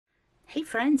Hey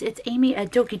friends, it's Amy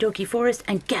at Doki Forest,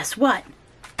 and guess what?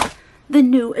 The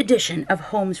new edition of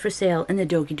Homes for Sale in the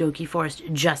Doki Forest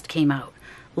just came out.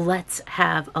 Let's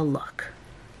have a look.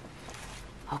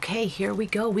 Okay, here we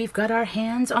go. We've got our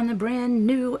hands on the brand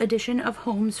new edition of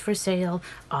Homes for Sale,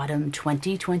 Autumn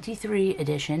 2023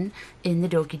 edition in the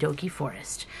Doki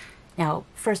Forest. Now,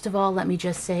 first of all, let me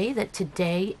just say that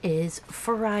today is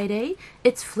Friday.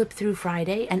 It's Flip Through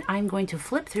Friday, and I'm going to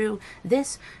flip through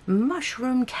this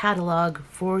mushroom catalog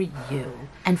for you.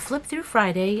 And Flip Through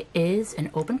Friday is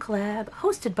an open collab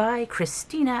hosted by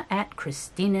Kristina at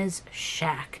Kristina's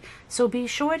Shack. So be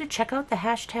sure to check out the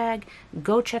hashtag,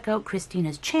 go check out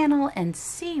Kristina's channel, and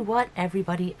see what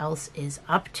everybody else is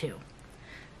up to.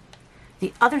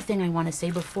 The other thing I want to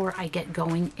say before I get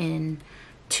going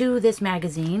into this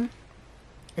magazine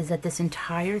is that this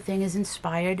entire thing is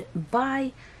inspired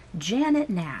by Janet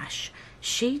Nash.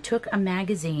 She took a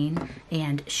magazine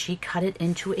and she cut it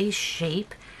into a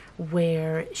shape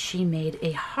where she made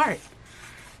a heart.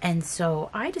 And so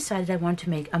I decided I wanted to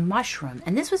make a mushroom.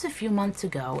 And this was a few months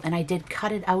ago, and I did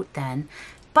cut it out then,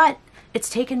 but it's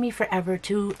taken me forever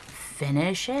to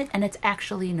finish it, and it's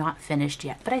actually not finished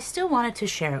yet, but I still wanted to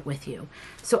share it with you.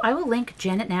 So I will link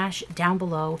Janet Nash down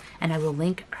below, and I will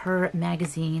link her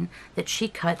magazine that she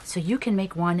cut so you can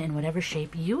make one in whatever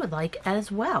shape you would like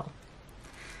as well.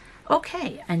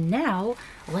 Okay, and now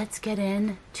let's get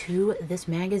into this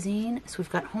magazine. So we've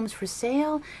got Homes for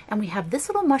Sale, and we have this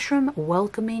little mushroom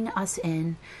welcoming us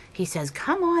in. He says,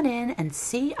 come on in and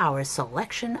see our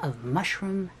selection of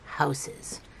mushroom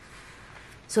houses.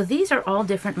 So these are all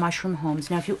different mushroom homes.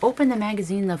 Now, if you open the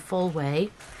magazine the full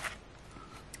way,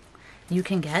 you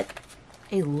can get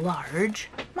a large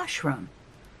mushroom.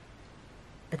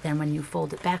 But then when you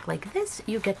fold it back like this,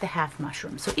 you get the half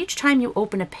mushroom. So each time you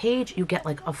open a page, you get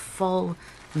like a full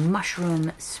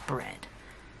mushroom spread.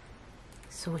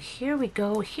 So here we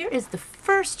go. Here is the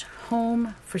first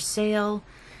home for sale.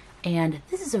 And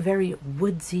this is a very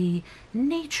woodsy,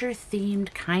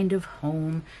 nature-themed kind of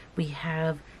home. We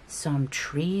have some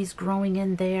trees growing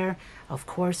in there. Of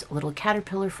course, little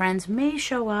caterpillar friends may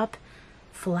show up.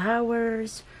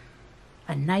 Flowers,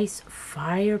 a nice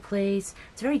fireplace.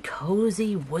 It's a very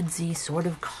cozy, woodsy sort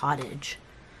of cottage.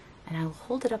 And I'll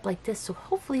hold it up like this so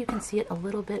hopefully you can see it a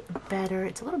little bit better.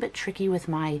 It's a little bit tricky with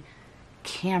my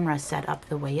camera set up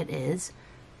the way it is,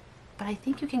 but I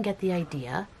think you can get the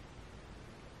idea.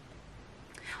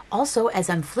 Also, as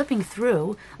I'm flipping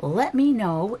through, let me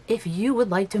know if you would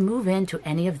like to move into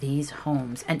any of these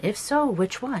homes, and if so,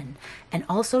 which one? And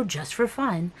also, just for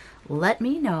fun, let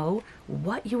me know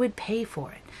what you would pay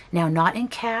for it. Now, not in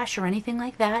cash or anything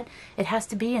like that. It has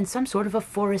to be in some sort of a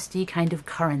foresty kind of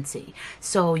currency.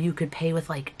 So you could pay with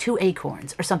like 2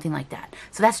 acorns or something like that.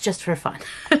 So that's just for fun.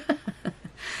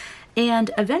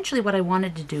 And eventually what I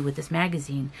wanted to do with this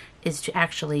magazine is to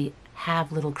actually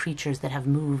have little creatures that have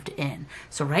moved in.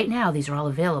 So right now these are all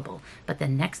available, but the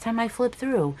next time I flip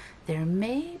through, there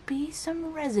may be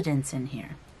some residents in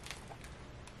here.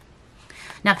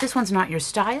 Now, if this one's not your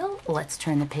style, let's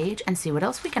turn the page and see what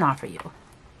else we can offer you.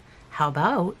 How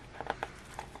about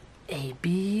a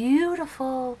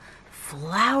beautiful,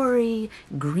 flowery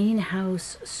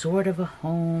greenhouse sort of a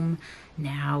home?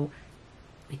 Now,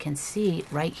 we can see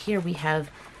right here we have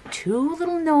 2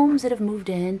 little gnomes that have moved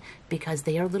in because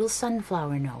they are little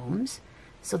sunflower gnomes.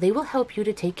 So they will help you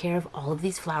to take care of all of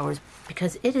these flowers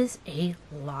because it is a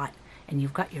lot. And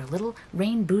you've got your little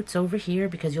rain boots over here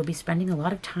because you'll be spending a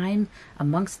lot of time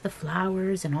amongst the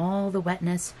flowers and all the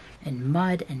wetness and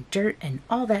mud and dirt and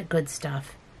all that good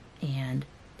stuff. And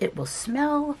it will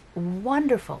smell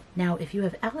wonderful. Now, if you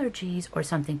have allergies or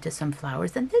something to some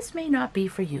flowers, then this may not be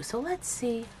for you. So let's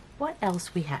see what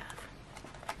else we have.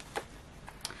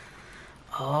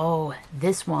 Oh,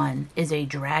 this one is a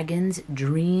dragon's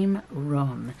dream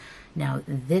room. Now,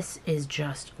 this is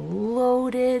just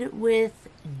loaded with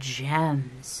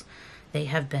gems. They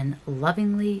have been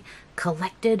lovingly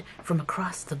collected from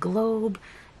across the globe,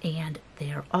 and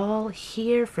they are all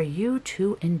here for you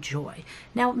to enjoy.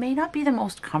 Now, it may not be the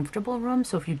most comfortable room,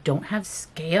 so if you don't have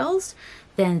scales,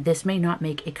 then this may not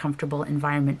make a comfortable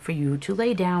environment for you to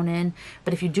lay down in.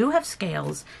 But if you do have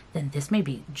scales, then this may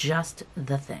be just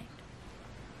the thing.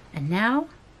 And now,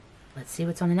 let's see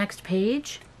what's on the next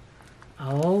page.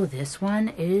 Oh, this one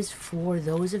is for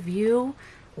those of you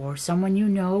or someone you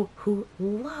know who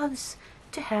loves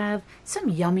to have some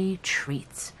yummy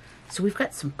treats. So we've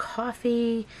got some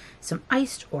coffee, some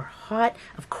iced or hot.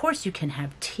 Of course, you can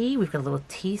have tea. We've got a little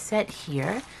tea set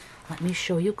here. Let me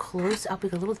show you close up.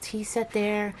 We've got a little tea set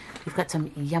there. We've got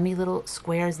some yummy little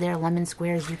squares there, lemon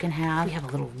squares you can have. We have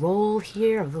a little roll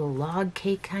here, a little log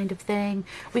cake kind of thing.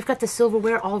 We've got the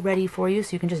silverware all ready for you,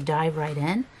 so you can just dive right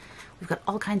in. We've got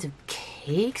all kinds of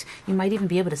cakes. You might even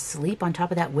be able to sleep on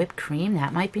top of that whipped cream.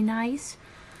 That might be nice.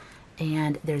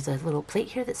 And there's a little plate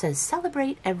here that says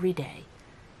celebrate every day.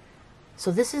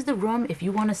 So this is the room if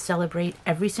you want to celebrate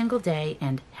every single day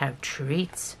and have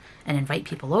treats and invite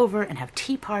people over and have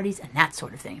tea parties and that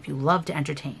sort of thing, if you love to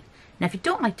entertain. Now, if you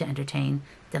don't like to entertain,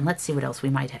 then let's see what else we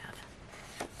might have.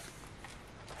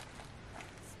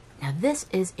 Now, this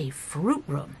is a fruit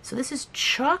room. So this is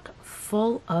chock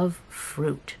full of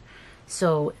fruit.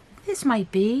 So this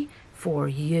might be for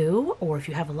you, or if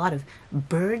you have a lot of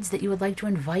birds that you would like to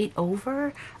invite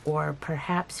over, or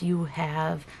perhaps you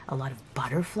have a lot of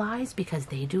butterflies because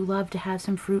they do love to have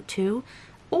some fruit too.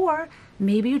 Or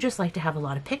maybe you just like to have a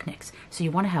lot of picnics. So you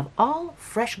want to have all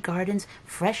fresh gardens,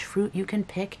 fresh fruit you can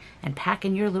pick and pack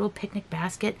in your little picnic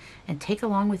basket and take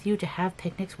along with you to have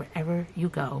picnics wherever you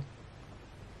go.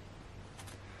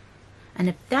 And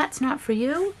if that's not for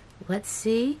you, let's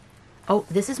see. Oh,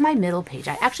 this is my middle page.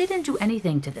 I actually didn't do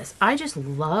anything to this. I just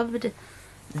loved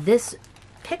this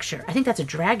picture. I think that's a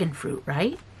dragon fruit,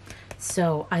 right?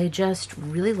 So I just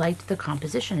really liked the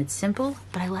composition. It's simple,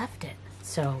 but I left it.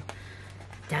 So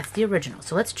that's the original.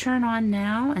 So let's turn on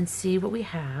now and see what we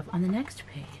have on the next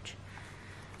page.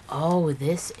 Oh,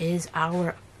 this is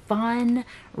our fun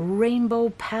rainbow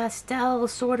pastel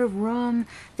sort of room.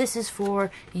 This is for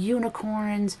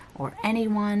unicorns or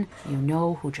anyone you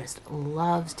know who just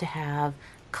loves to have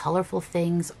colorful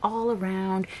things all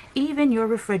around. Even your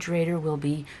refrigerator will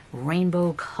be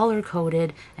rainbow color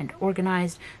coded and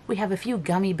organized. We have a few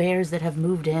gummy bears that have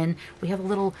moved in. We have a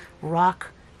little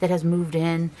rock that has moved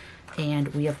in. And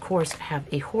we, of course, have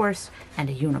a horse and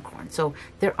a unicorn. So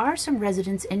there are some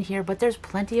residents in here, but there's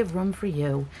plenty of room for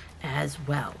you as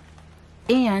well.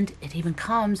 And it even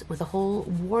comes with a whole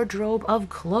wardrobe of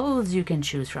clothes you can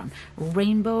choose from.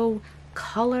 Rainbow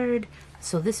colored.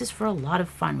 So this is for a lot of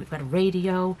fun. We've got a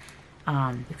radio.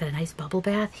 We've got a nice bubble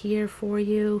bath here for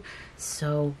you.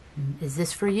 So is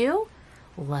this for you?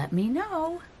 Let me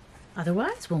know.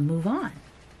 Otherwise, we'll move on.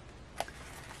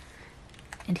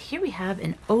 And here we have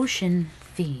an ocean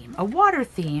theme, a water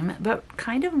theme, but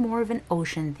kind of more of an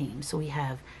ocean theme. So we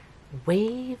have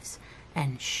waves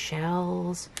and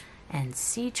shells and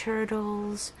sea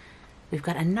turtles. We've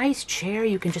got a nice chair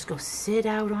you can just go sit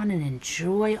out on and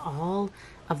enjoy all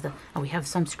of the, oh, we have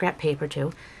some scrap paper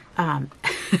too.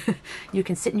 You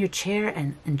can sit in your chair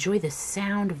and enjoy the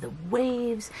sound of the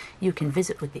waves. You can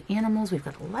visit with the animals. We've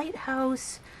got a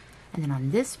lighthouse. And then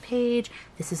on this page,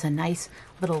 this is a nice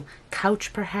little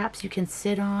couch perhaps you can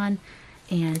sit on.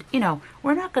 And, you know,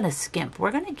 we're not going to skimp.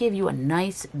 We're going to give you a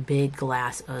nice big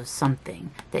glass of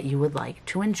something that you would like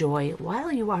to enjoy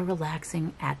while you are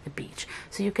relaxing at the beach.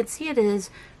 So you can see it is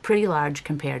pretty large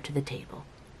compared to the table.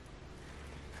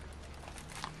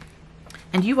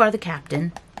 And you are the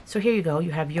captain. So here you go.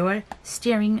 You have your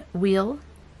steering wheel.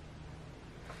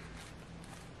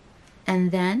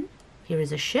 And then here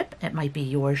is a ship. It might be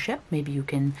your ship. Maybe you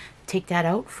can take that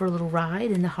out for a little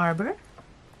ride in the harbor.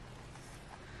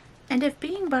 And if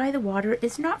being by the water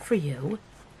is not for you,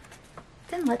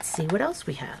 then let's see what else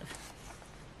we have.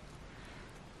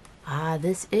 Ah,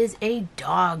 this is a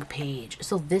dog page.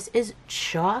 So this is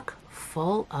chock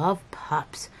full of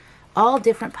pups. All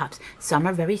different pups. Some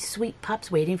are very sweet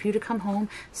pups waiting for you to come home.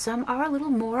 Some are a little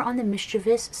more on the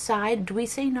mischievous side. Do we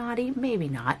say naughty? Maybe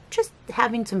not. Just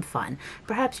having some fun.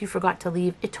 Perhaps you forgot to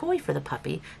leave a toy for the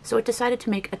puppy, so it decided to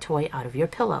make a toy out of your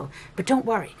pillow. But don't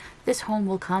worry, this home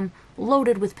will come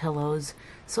loaded with pillows,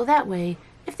 so that way,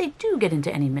 if they do get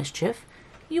into any mischief,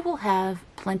 you will have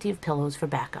plenty of pillows for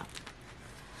backup.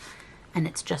 And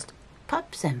it's just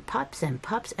pups and pups and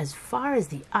pups as far as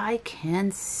the eye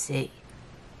can see.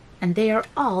 And they are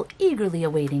all eagerly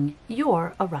awaiting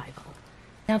your arrival.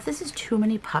 Now, if this is too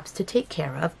many pups to take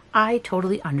care of, I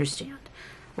totally understand.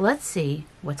 Let's see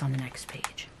what's on the next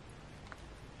page.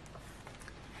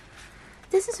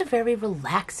 This is a very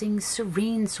relaxing,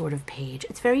 serene sort of page.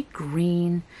 It's very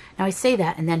green. Now, I say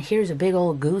that, and then here's a big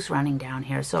old goose running down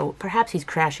here, so perhaps he's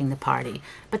crashing the party.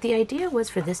 But the idea was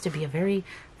for this to be a very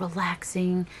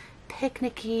relaxing,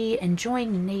 picnicky,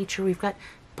 enjoying nature. We've got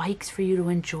bikes for you to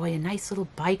enjoy, a nice little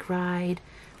bike ride.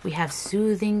 We have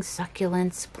soothing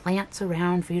succulents, plants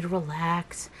around for you to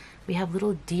relax. We have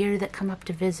little deer that come up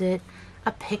to visit,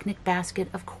 a picnic basket,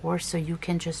 of course, so you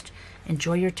can just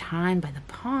enjoy your time by the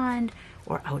pond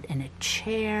or out in a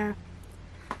chair.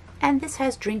 And this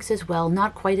has drinks as well,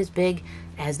 not quite as big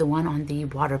as the one on the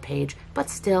water page, but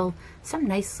still some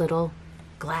nice little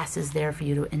glasses there for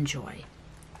you to enjoy.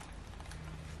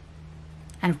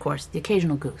 And of course, the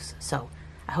occasional goose. So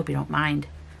I hope you don't mind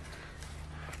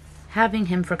having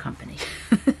him for company.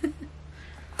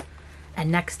 And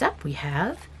next up we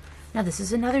have, now this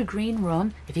is another green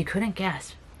room. If you couldn't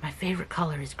guess, my favorite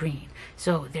color is green.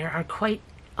 So there are quite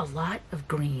a lot of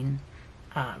green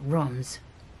rooms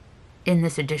in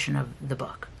this edition of the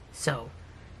book. So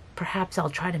perhaps I'll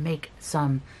try to make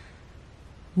some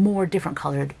more different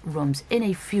colored rooms in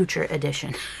a future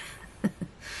edition.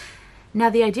 Now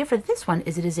the idea for this one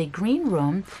is it is a green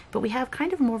room, but we have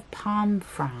kind of more palm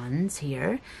fronds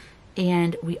here.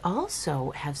 And we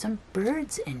also have some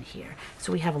birds in here.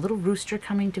 So we have a little rooster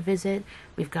coming to visit.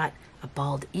 We've got a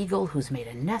bald eagle who's made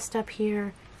a nest up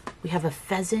here. We have a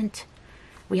pheasant.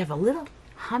 We have a little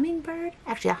hummingbird.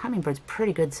 Actually, a hummingbird's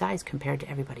pretty good size compared to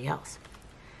everybody else.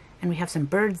 And we have some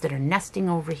birds that are nesting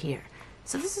over here.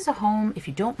 So this is a home, if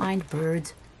you don't mind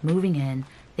birds moving in,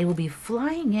 they will be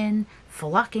flying in,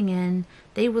 flocking in.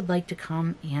 They would like to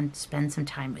come and spend some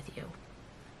time with you.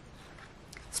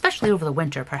 Especially over the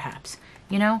winter, perhaps.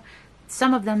 You know,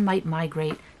 some of them might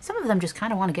migrate. Some of them just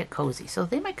kind of want to get cozy. So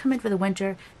they might come in for the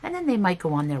winter, and then they might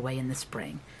go on their way in the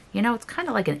spring. You know, it's kind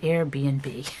of like an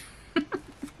Airbnb.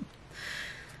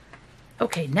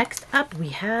 Okay, next up we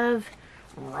have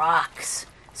rocks.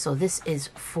 So this is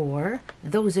for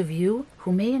those of you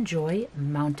who may enjoy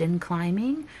mountain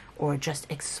climbing or just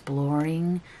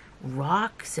exploring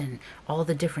rocks and all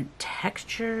the different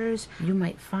textures. You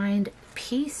might find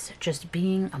peace just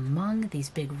being among these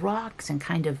big rocks and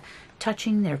kind of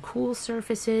touching their cool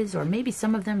surfaces, or maybe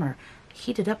some of them are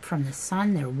heated up from the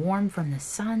sun. They're warm from the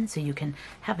sun, so you can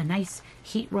have a nice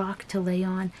heat rock to lay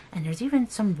on. And there's even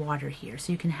some water here,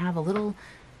 so you can have a little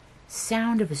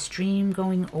sound of a stream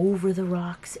going over the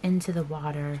rocks into the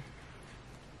water.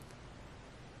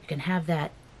 You can have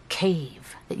that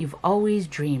cave that you've always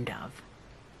dreamed of.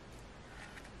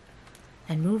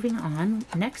 And moving on,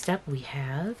 next up we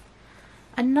have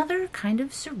another kind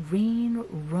of serene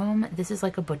room. This is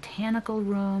like a botanical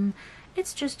room.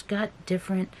 It's just got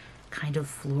different kind of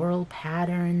floral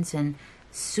patterns and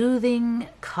soothing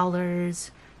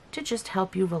colors to just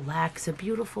help you relax. A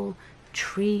beautiful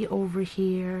tree over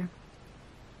here.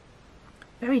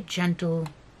 Very gentle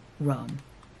room.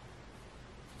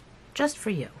 Just for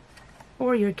you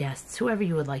or your guests, whoever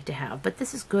you would like to have. But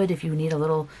this is good if you need a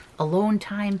little alone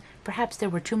time. Perhaps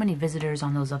there were too many visitors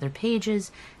on those other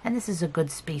pages, and this is a good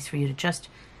space for you to just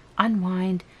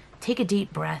unwind, take a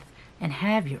deep breath, and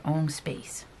have your own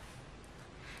space.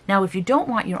 Now, if you don't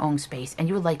want your own space and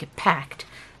you would like it packed,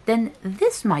 then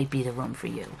this might be the room for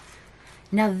you.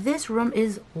 Now, this room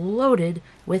is loaded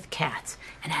with cats,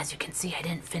 and as you can see, I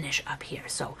didn't finish up here,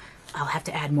 so I'll have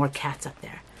to add more cats up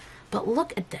there. But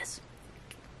look at this.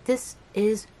 This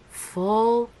is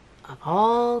full of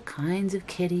all kinds of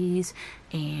kitties,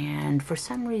 and for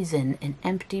some reason an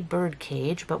empty bird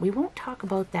cage, but we won't talk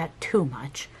about that too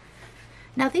much.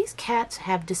 Now these cats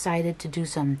have decided to do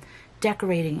some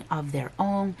decorating of their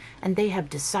own, and they have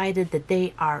decided that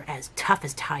they are as tough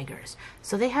as tigers.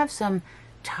 So they have some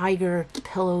tiger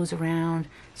pillows around,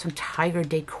 some tiger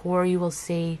decor you will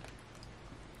see,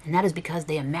 and that is because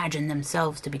they imagine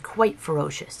themselves to be quite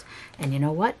ferocious. And you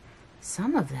know what?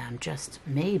 Some of them just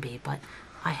maybe, but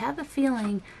I have a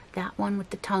feeling that one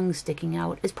with the tongue sticking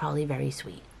out is probably very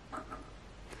sweet.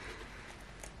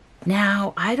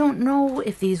 Now, I don't know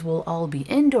if these will all be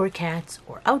indoor cats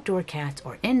or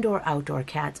indoor-outdoor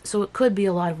cats, so it could be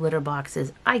a lot of litter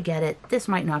boxes. I get it. This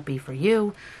might not be for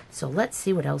you, so let's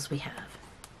see what else we have.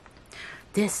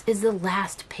 This is the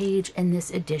last page in this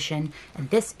edition,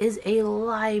 and this is a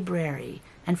library,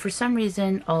 and for some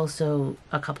reason, also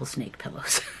a couple snake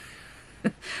pillows.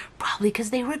 Probably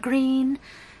because they were green,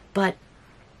 but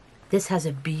this has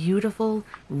a beautiful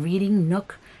reading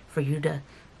nook for you to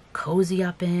cozy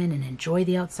up in and enjoy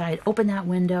the outside. Open that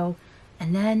window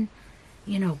and then,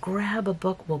 you know, grab a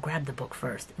book. Well, grab the book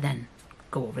first, then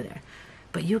go over there.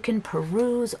 But you can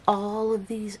peruse all of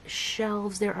these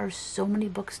shelves. There are so many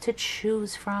books to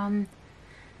choose from.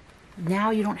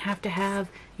 Now you don't have to have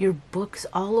your books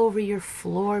all over your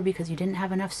floor because you didn't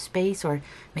have enough space, or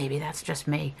maybe that's just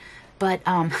me. But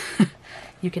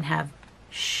you can have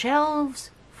shelves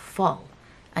full,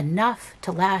 enough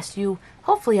to last you,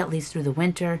 hopefully at least through the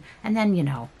winter, and then, you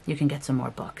know, you can get some more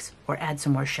books or add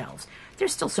some more shelves.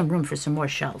 There's still some room for some more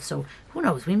shelves, so who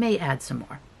knows, we may add some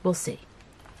more. We'll see.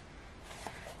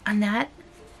 And that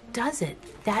does it.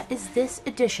 That is this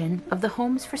edition of the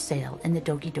Homes for Sale in the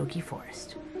Doki Doki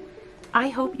Forest. I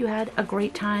hope you had a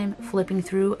great time flipping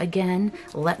through again.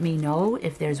 Let me know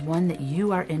if there's one that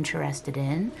you are interested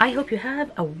in. I hope you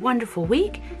have a wonderful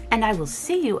week, and I will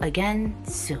see you again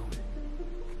soon.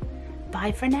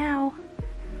 Bye for now.